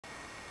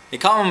The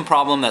common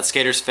problem that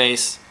skaters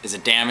face is a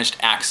damaged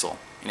axle,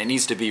 and it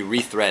needs to be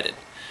rethreaded.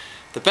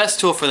 The best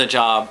tool for the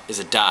job is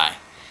a die,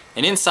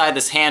 and inside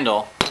this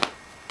handle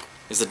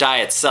is the die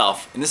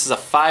itself, and this is a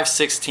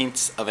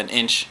 5/16 of an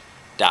inch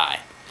die.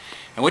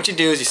 And what you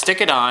do is you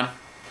stick it on,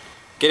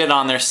 get it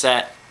on there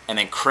set, and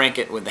then crank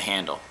it with the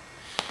handle.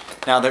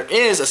 Now there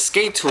is a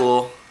skate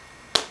tool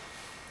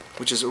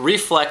which is a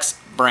Reflex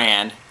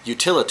brand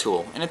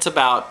Utilitool, and it's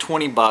about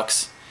 20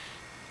 bucks.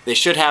 They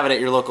should have it at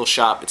your local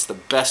shop. It's the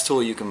best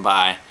tool you can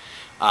buy,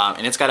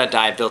 and it's got a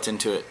die built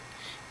into it.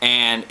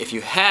 And if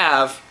you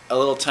have a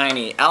little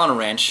tiny Allen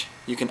wrench,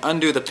 you can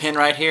undo the pin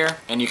right here,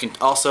 and you can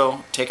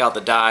also take out the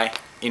die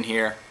in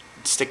here,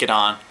 stick it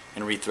on,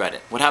 and rethread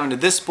it. What happened to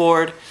this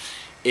board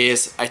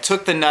is I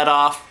took the nut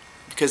off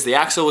because the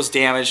axle was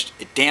damaged.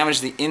 It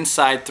damaged the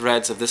inside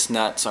threads of this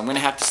nut, so I'm going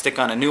to have to stick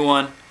on a new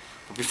one.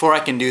 But before I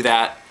can do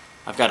that,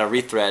 I've got to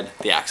rethread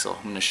the axle.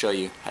 I'm going to show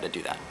you how to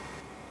do that.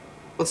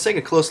 Let's take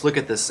a close look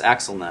at this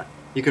axle nut.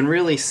 You can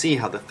really see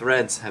how the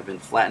threads have been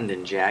flattened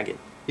and jagged.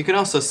 You can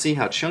also see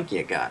how chunky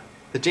it got.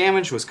 The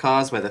damage was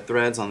caused by the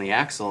threads on the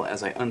axle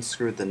as I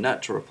unscrewed the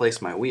nut to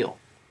replace my wheel.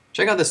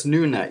 Check out this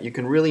new nut. You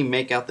can really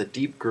make out the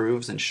deep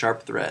grooves and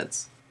sharp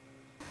threads.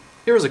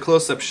 Here is a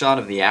close-up shot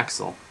of the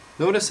axle.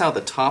 Notice how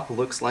the top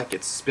looks like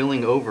it's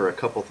spilling over a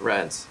couple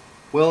threads.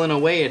 Well, in a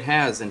way it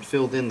has, and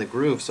filled in the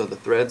groove so the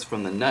threads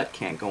from the nut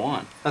can't go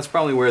on. That's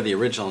probably where the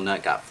original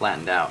nut got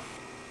flattened out.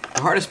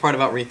 The hardest part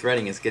about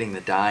rethreading is getting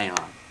the die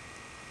on.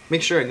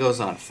 Make sure it goes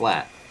on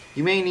flat.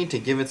 You may need to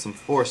give it some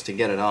force to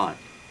get it on.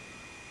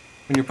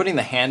 When you're putting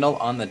the handle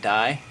on the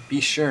die,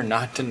 be sure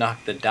not to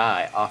knock the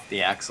die off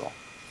the axle.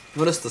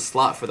 Notice the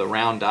slot for the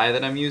round die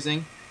that I'm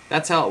using?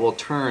 That's how it will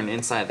turn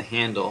inside the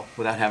handle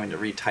without having to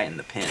retighten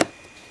the pin.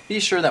 Be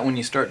sure that when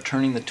you start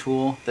turning the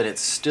tool that it's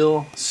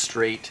still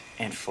straight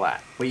and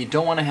flat. What you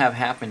don't want to have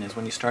happen is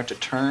when you start to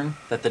turn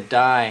that the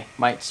die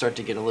might start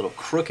to get a little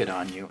crooked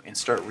on you and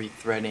start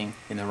rethreading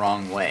in the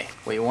wrong way.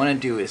 What you want to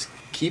do is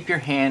keep your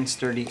hand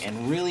sturdy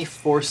and really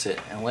force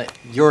it and let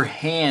your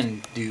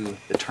hand do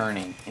the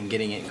turning and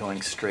getting it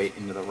going straight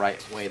into the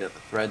right way that the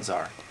threads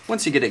are.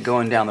 Once you get it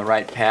going down the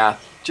right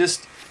path,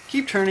 just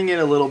keep turning it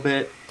a little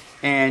bit.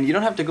 And you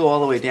don't have to go all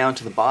the way down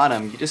to the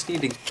bottom. You just need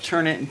to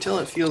turn it until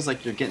it feels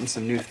like you're getting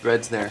some new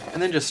threads there,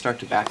 and then just start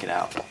to back it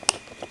out.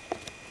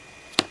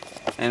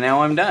 And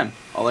now I'm done.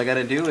 All I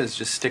gotta do is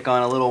just stick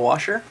on a little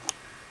washer,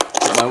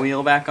 put my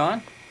wheel back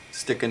on,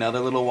 stick another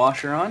little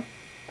washer on,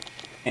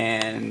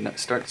 and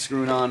start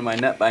screwing on my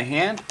nut by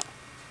hand,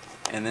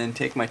 and then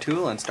take my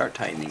tool and start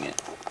tightening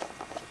it.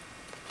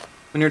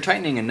 When you're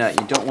tightening a nut,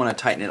 you don't want to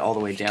tighten it all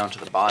the way down to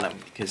the bottom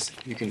because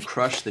you can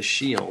crush the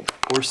shield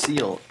or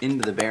seal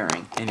into the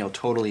bearing and you'll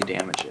totally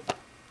damage it.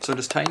 So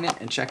just tighten it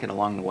and check it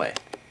along the way.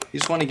 You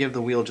just want to give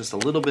the wheel just a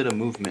little bit of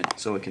movement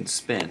so it can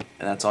spin,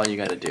 and that's all you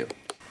got to do.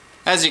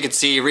 As you can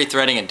see,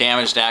 rethreading a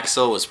damaged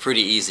axle was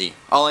pretty easy.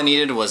 All I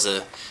needed was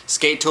a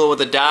skate tool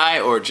with a die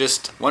or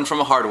just one from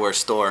a hardware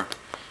store.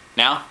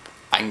 Now,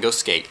 I can go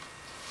skate.